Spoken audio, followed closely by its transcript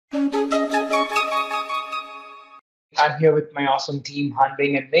I'm here with my awesome team, Han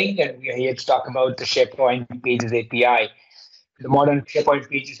Bing and Ming, and we are here to talk about the SharePoint Pages API. The modern SharePoint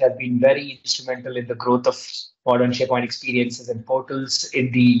pages have been very instrumental in the growth of modern SharePoint experiences and portals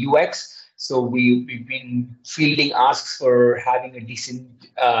in the UX. So we've been fielding asks for having a decent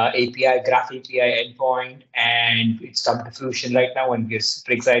API, Graph API endpoint, and it's come to fruition right now. And we're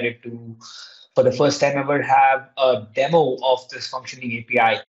super excited to, for the first time ever, have a demo of this functioning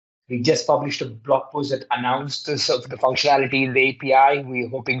API. We just published a blog post that announced this of the functionality in the API. We're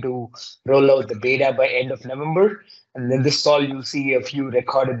hoping to roll out the beta by end of November. And then this fall, you'll see a few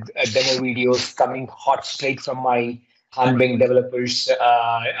recorded demo videos coming hot straight from my Hanbing developers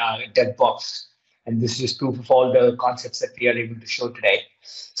dev box. And this is just proof of all the concepts that we are able to show today.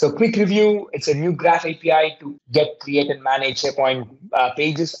 So quick review, it's a new Graph API to get, create, and manage SharePoint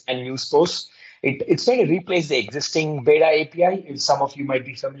pages and news posts. It's going to replace the existing beta API, if some of you might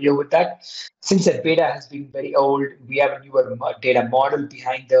be familiar with that. Since that beta has been very old, we have a newer data model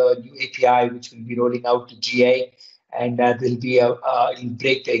behind the new API, which will be rolling out to GA. And there'll be it'll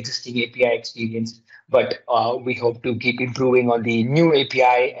break the existing API experience. But we hope to keep improving on the new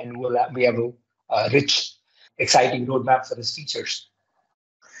API, and we have a rich, exciting roadmap for these features.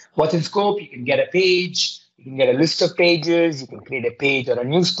 What's in scope? You can get a page, you can get a list of pages, you can create a page or a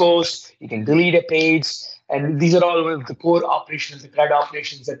news post, you can delete a page. And these are all of the core operations, the CRUD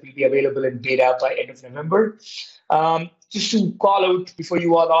operations that will be available in beta by end of November. Just to call out before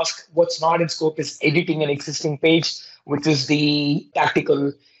you all ask, what's not in scope is editing an existing page, which is the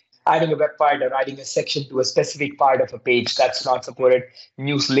tactical adding a web part or adding a section to a specific part of a page. That's not supported.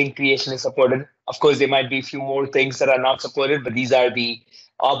 News link creation is supported. Of course, there might be a few more things that are not supported, but these are the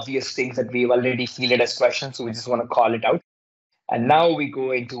obvious things that we've already fielded as questions. So we just want to call it out. And now we go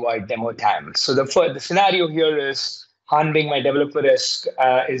into our demo time. So the scenario here is Han Bing, my developer, is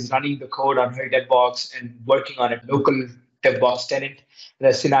running the code on her dev box and working on a local dev box tenant.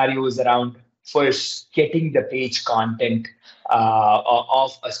 The scenario is around first getting the page content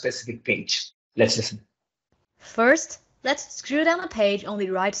of a specific page. Let's listen. First, let's scroll down the page on the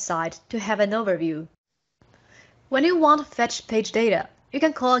right side to have an overview. When you want to fetch page data, you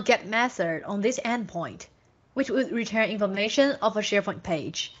can call a get method on this endpoint, which would return information of a SharePoint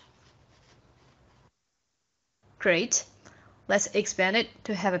page. Great. Let's expand it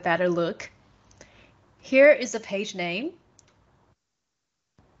to have a better look. Here is the page name,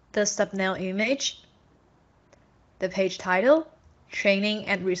 the thumbnail image, the page title, training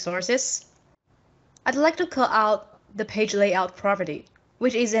and resources. I'd like to call out the page layout property,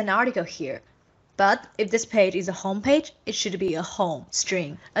 which is an article here. But if this page is a home page, it should be a home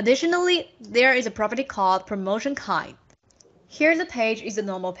string. Additionally, there is a property called promotion kind. Here the page is a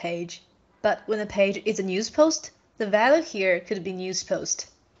normal page, but when the page is a news post, the value here could be news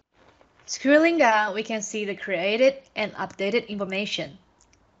post. Scrolling down, we can see the created and updated information.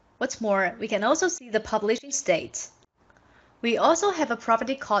 What's more, we can also see the publishing state. We also have a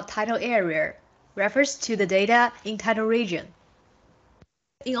property called title area, refers to the data in title region.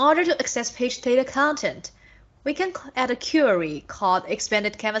 In order to access page data content, we can add a query called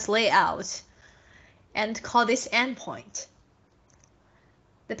expanded canvas layout and call this endpoint.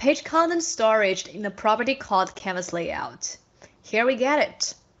 The page content storage in a property called canvas layout. Here we get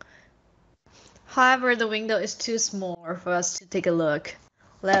it. However, the window is too small for us to take a look.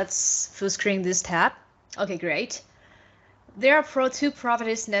 Let's full screen this tab. Okay, great. There are two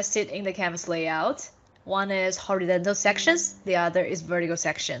properties nested in the canvas layout. One is horizontal sections, the other is vertical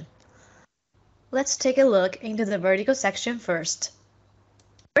section. Let's take a look into the vertical section first.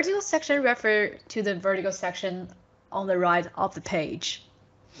 Vertical section refers to the vertical section on the right of the page.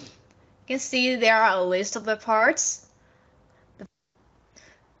 You can see there are a list of the parts.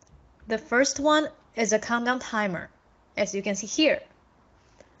 The first one is a countdown timer, as you can see here.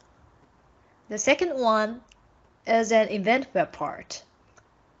 The second one is an event web part,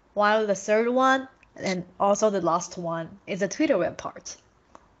 while the third one and also the last one is a Twitter web part.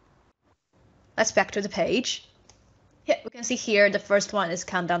 Let's back to the page. Yeah, we can see here the first one is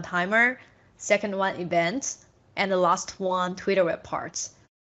countdown timer, second one events, and the last one Twitter web parts.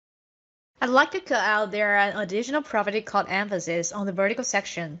 I'd like to call out there are an additional property called emphasis on the vertical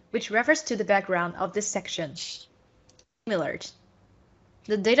section, which refers to the background of this section. Similar.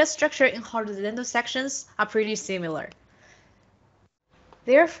 The data structure in horizontal sections are pretty similar.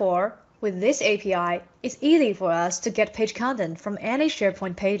 Therefore, with this API, it's easy for us to get page content from any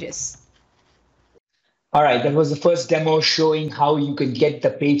SharePoint pages. All right, that was the first demo showing how you can get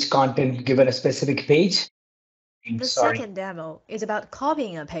the page content given a specific page. The second demo is about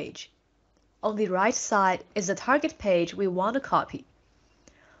copying a page. On the right side is the target page we want to copy.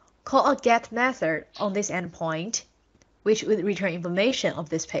 Call a get method on this endpoint which would return information of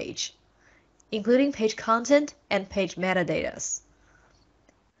this page, including page content and page metadata.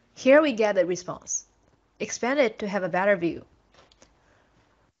 Here we get the response. Expand it to have a better view.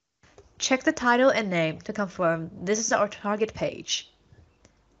 Check the title and name to confirm this is our target page.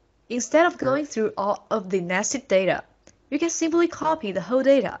 Instead of going through all of the nested data, you can simply copy the whole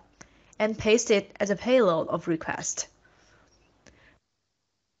data and paste it as a payload of request.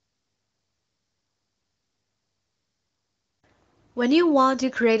 When you want to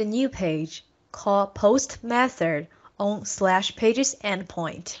create a new page, call post method on /pages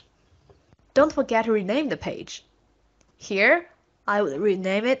endpoint. Don't forget to rename the page. Here, I would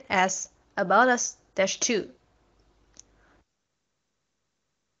rename it as About Us-2.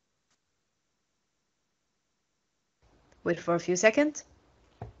 Wait for a few seconds.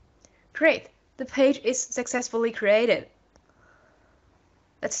 Great, the page is successfully created.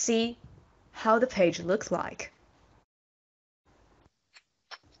 Let's see how the page looks like.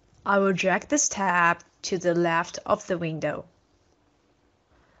 I will drag this tab to the left of the window.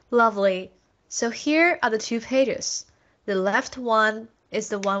 Lovely. So here are the two pages. The left one is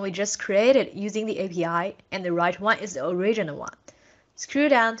the one we just created using the API, and the right one is the original one. Scroll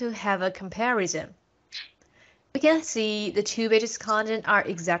down to have a comparison. We can see the two pages' content are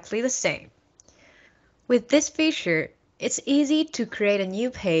exactly the same. With this feature, it's easy to create a new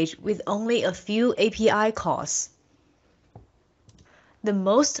page with only a few API calls. The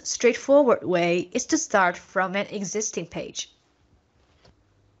most straightforward way is to start from an existing page.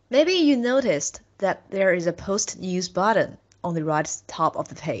 Maybe you noticed that there is a Post News button on the right top of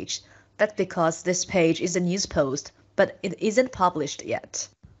the page. That's because this page is a news post, but it isn't published yet.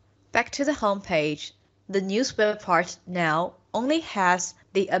 Back to the home page, the news web part now only has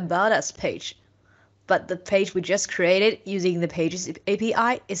the About Us page, but the page we just created using the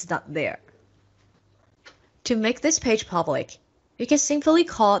PagesAPI is not there. To make this page public, you can simply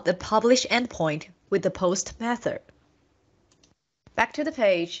call the publish endpoint with the post method. Back to the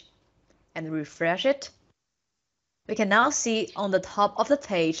page and refresh it. We can now see on the top of the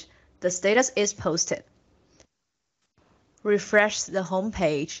page the status is posted. Refresh the home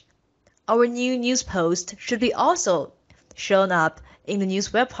page. Our new news post should be also shown up in the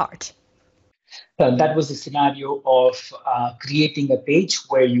news web part. That was the scenario of creating a page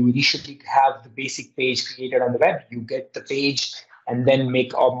where you initially have the basic page created on the web. You get the page and then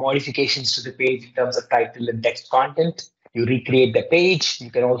make modifications to the page in terms of title and text content. You recreate the page. You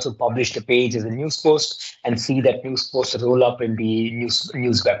can also publish the page as a news post and see that news post roll up in the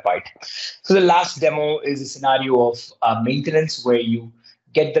news web part. So the last demo is a scenario of maintenance where you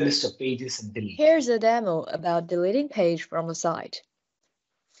get the list of pages and delete. Here's a demo about deleting page from the site.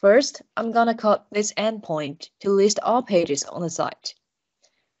 First, I'm gonna call this endpoint to list all pages on the site.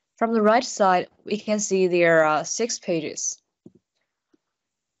 From the right side, we can see there are 6 pages.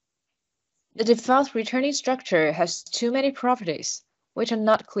 The default returning structure has too many properties, which are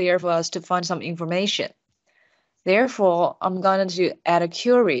not clear for us to find some information. Therefore, I'm going to add a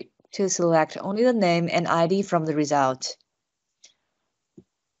query to select only the name and ID from the result.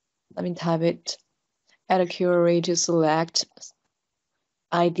 Let me type it. Add a query to select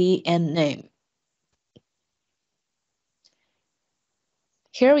ID and name.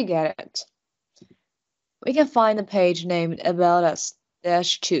 Here we get it. We can find the page named About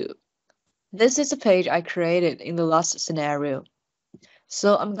Us-2. This is the page I created in the last scenario.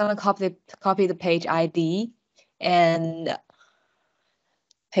 So I'm gonna copy the page ID and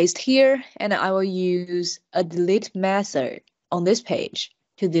paste here, and I will use a delete method on this page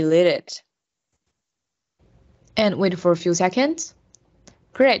to delete it. And wait for a few seconds.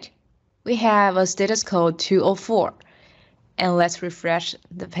 Great, we have a status code 204. And let's refresh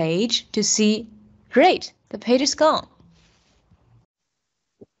the page to see, great, the page is gone.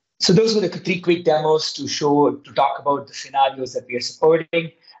 So those were the 3 quick demos to talk about the scenarios that we are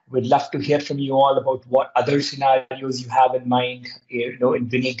supporting. We'd love to hear from you all about what other scenarios you have in mind, in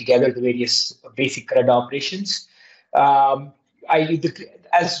bringing together the various basic CRUD operations.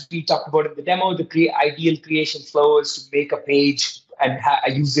 As we talked about in the demo, the ideal creation flow is to make a page and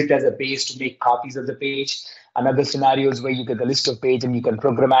use it as a base to make copies of the page. Another scenario is where you get the list of page and you can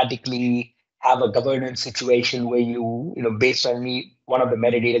programmatically have a governance situation where you based on one of the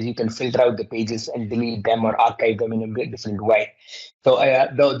metadata, you can filter out the pages and delete them or archive them in a different way. So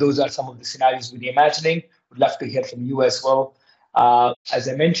those are some of the scenarios we're imagining. Would love to hear from you as well. As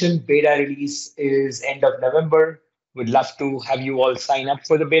I mentioned, beta release is end of November. We'd love to have you all sign up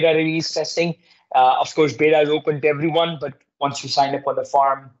for the beta release testing. Of course, beta is open to everyone, but once you sign up on the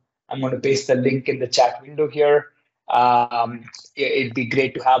form, I'm going to paste the link in the chat window here. It'd be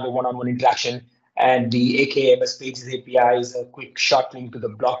great to have a one-on-one interaction. And the aka.ms Pages API is a quick short link to the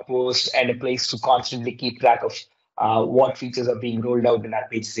blog post and a place to constantly keep track of what features are being rolled out in our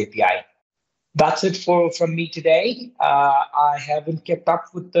Pages API. That's it from me today. I haven't kept up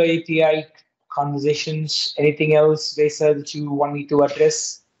with the API conversations. Anything else, Vesa, that you want me to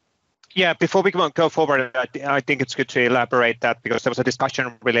address? Yeah, before we go forward, I think it's good to elaborate that, because there was a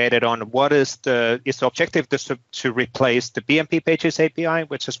discussion related on what is the objective to replace the PnP Pages API,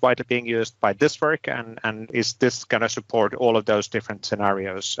 which is widely being used by this work, and is this going to support all of those different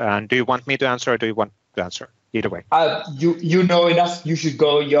scenarios? And do you want me to answer, or do you want to answer? Either way. You know enough. You should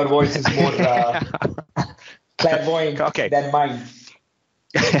go. Your voice is more clairvoyant than mine.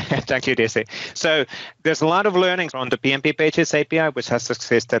 Thank you, DC. So there's a lot of learnings on the PnP Pages API, which has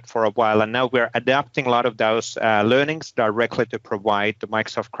existed for a while, and now we're adapting a lot of those learnings directly to provide the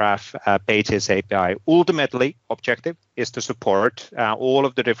Microsoft Graph Pages API. Ultimately, objective is to support all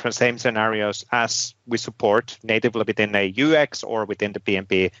of the different same scenarios as we support natively within a UX or within the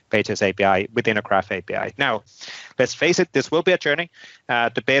PnP Pages API within a Graph API. Now, let's face it, this will be a journey.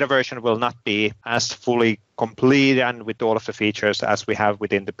 The beta version will not be as fully complete and with all of the features as we have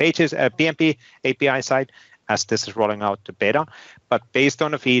within the Pages PnP API side, as this is rolling out to beta. But based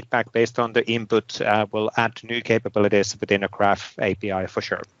on the feedback, based on the input, we'll add new capabilities within a Graph API for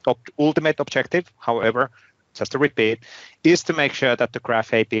sure. Ultimate objective, however, just to repeat, is to make sure that the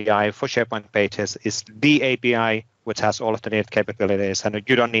Graph API for SharePoint Pages is the API which has all of the needed capabilities, and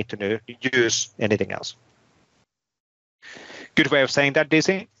you don't need to use anything else. Good way of saying that,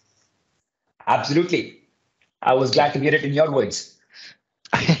 DC? Absolutely. I was glad to hear it in your words.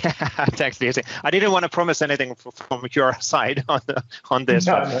 Thanks, DC. I didn't want to promise anything from your side on this,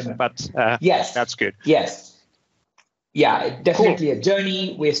 but yes, that's good. Yes. Yeah, definitely a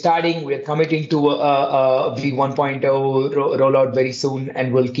journey. We're starting, we're committing to a V1.0 rollout very soon,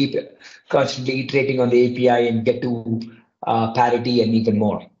 and we'll keep constantly iterating on the API and get to parity and even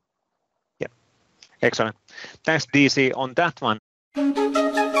more. Yeah, excellent. Thanks, DC, on that one.